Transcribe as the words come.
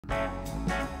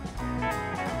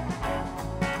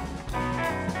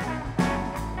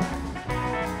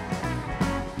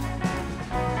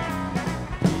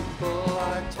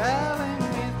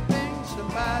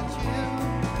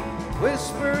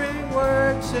Whispering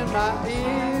words in my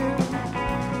ear.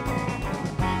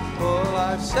 People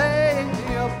are saying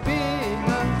you're being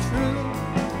untrue,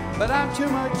 but I'm too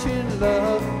much in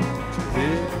love to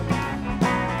hear.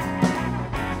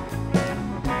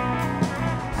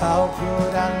 How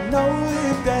could I know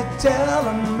if they're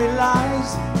telling me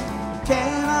lies?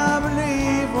 Can I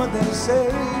believe what they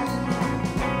say?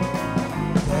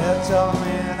 They're telling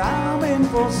me that I'm in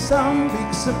for some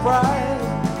big surprise,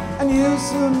 and you'll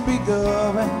soon be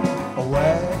going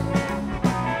away.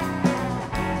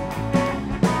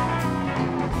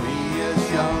 We as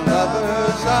young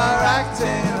lovers are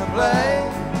acting a play,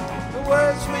 the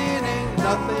words meaning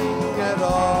nothing at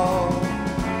all.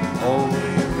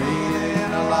 Only reading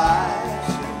the lies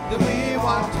that we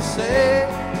want to say,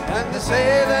 and to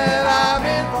say that I'm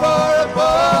in for a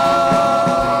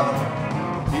ball.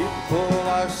 People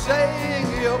are saying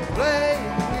you're playing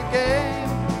a game.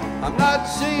 I'm not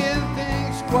seeing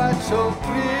things quite so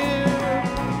clear.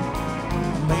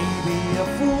 Maybe a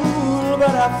fool, but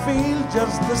I feel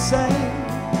just the same.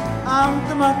 I'm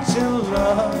too much in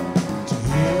love to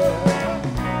hear.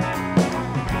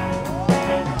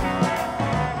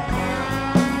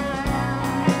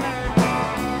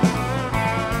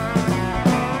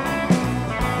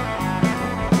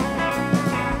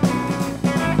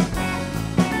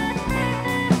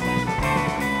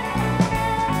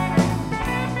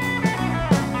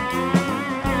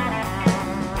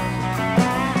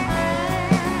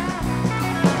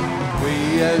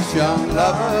 As young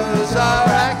lovers are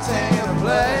acting a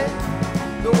play,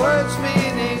 the words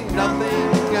meaning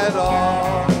nothing at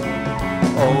all.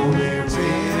 Only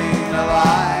reading the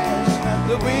lies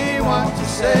that we want to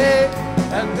say,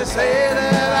 and to say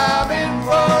that I'm in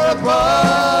for a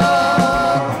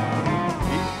ball.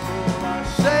 People are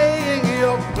saying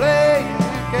you're playing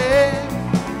a game.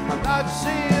 I'm not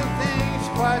seeing things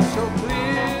quite so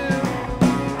clear.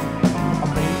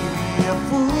 Maybe a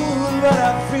fool, but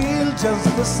I feel just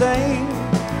the same.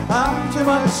 I'm too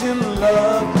much in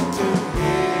love to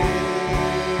hear.